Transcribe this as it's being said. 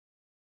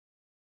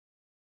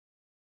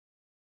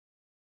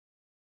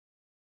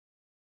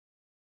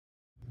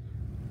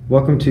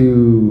Welcome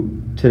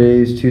to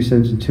today's 2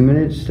 cents in 2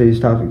 minutes. Today's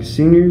topic is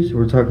seniors.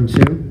 We're talking to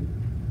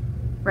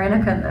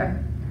Raina,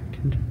 Kunder.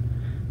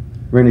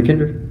 Raina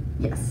Kinder.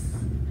 Yes.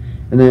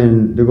 And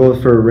then the goal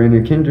is for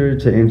Raina Kinder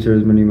to answer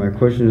as many of my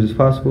questions as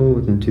possible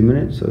within 2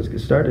 minutes. So let's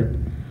get started.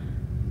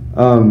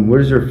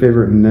 What is your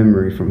favorite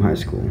memory from high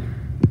school?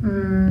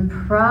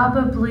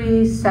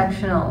 Probably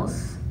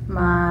sectionals,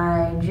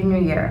 my junior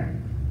year.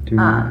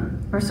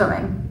 For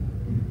swimming.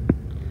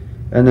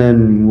 And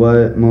then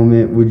what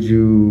moment would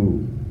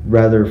you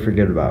rather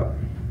forget about?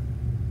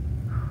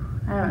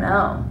 I don't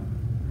know.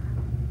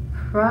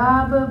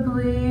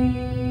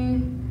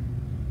 Probably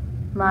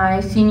my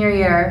senior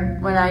year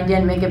when I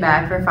didn't make it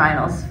back for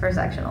finals for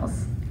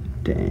sectionals.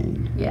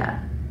 Dang.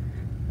 Yeah.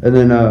 And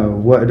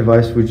then what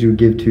advice would you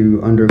give to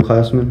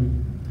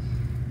underclassmen?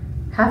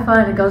 Have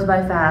fun, it goes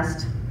by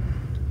fast.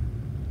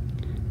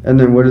 And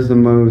then what is the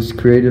most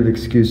creative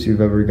excuse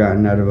you've ever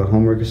gotten out of a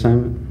homework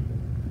assignment?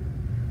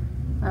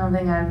 I don't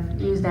think I've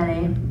used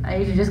any. I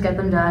usually just get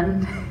them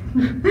done.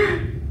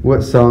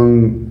 What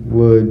song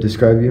would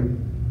describe you?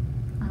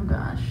 Oh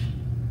gosh.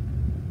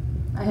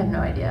 I have no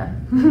idea.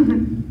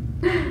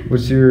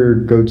 What's your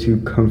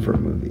go-to comfort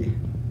movie?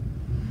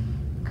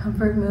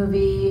 Comfort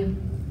movie,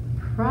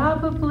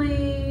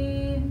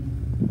 probably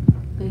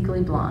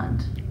Legally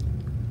Blonde.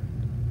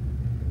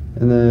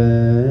 And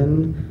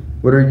then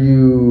what are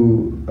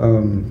you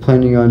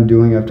planning on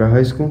doing after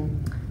high school?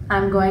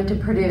 I'm going to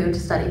Purdue to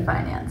study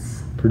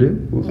finance.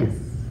 Purdue? Ooh. Yes.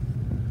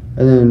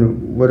 And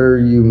then what are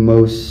you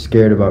most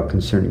scared about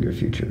concerning your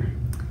future?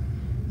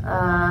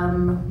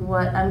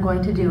 What I'm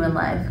going to do in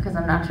life, because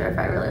I'm not sure if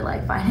I really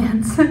like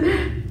finance.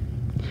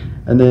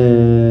 And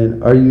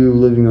then are you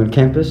living on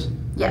campus?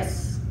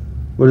 Yes.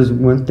 What is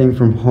one thing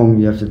from home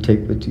you have to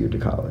take with you to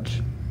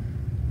college?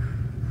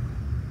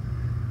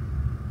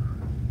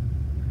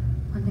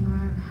 One thing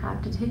I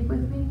have to take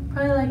with me?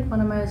 Probably like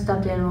one of my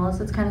stuffed animals.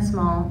 It's kind of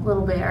small,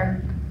 little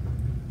bear.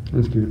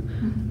 That's cute.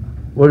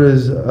 What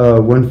is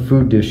one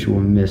food dish you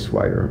will miss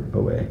while you're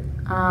away?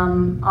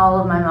 All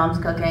of my mom's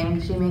cooking.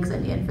 She makes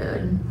Indian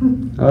food.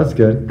 Oh, that's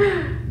good.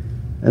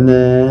 And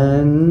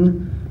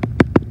then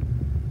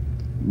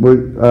what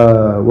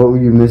will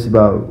you miss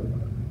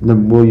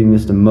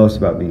the most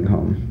about being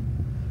home?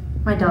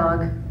 My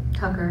dog,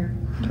 Tucker.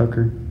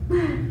 Tucker.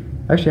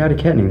 Actually, I had a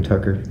cat named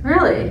Tucker.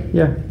 Really?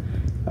 Yeah.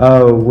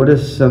 What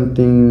is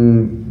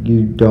something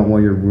you don't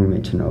want your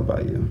roommate to know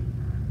about you?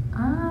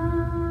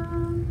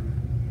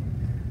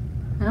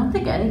 I don't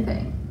think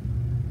anything.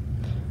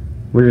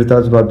 What are your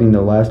thoughts about being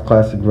the last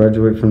class to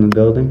graduate from the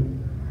building?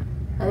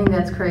 I think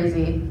that's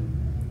crazy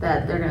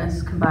that they're going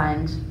to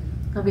combine.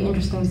 It'll be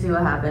interesting to see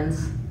what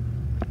happens.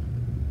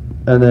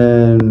 And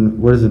then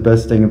what is the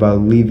best thing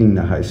about leaving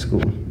the high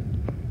school?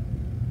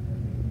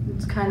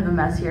 It's kind of a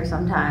mess here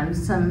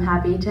sometimes. I'm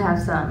happy to have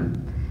some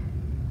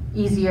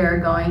easier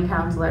going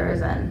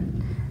counselors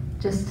and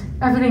just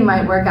everything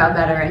might work out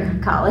better in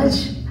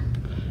college.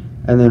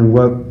 And then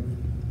what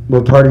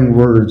parting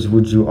words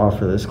would you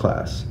offer this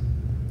class?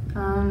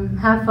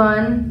 Have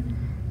fun.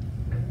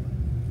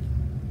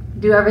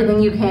 Do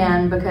everything you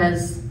can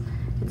because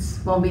it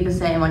won't be the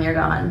same when you're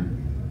gone.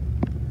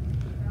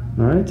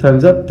 All right,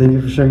 time's up. Thank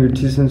you for sharing your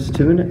 2 cents,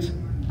 2 minutes.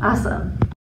 Awesome.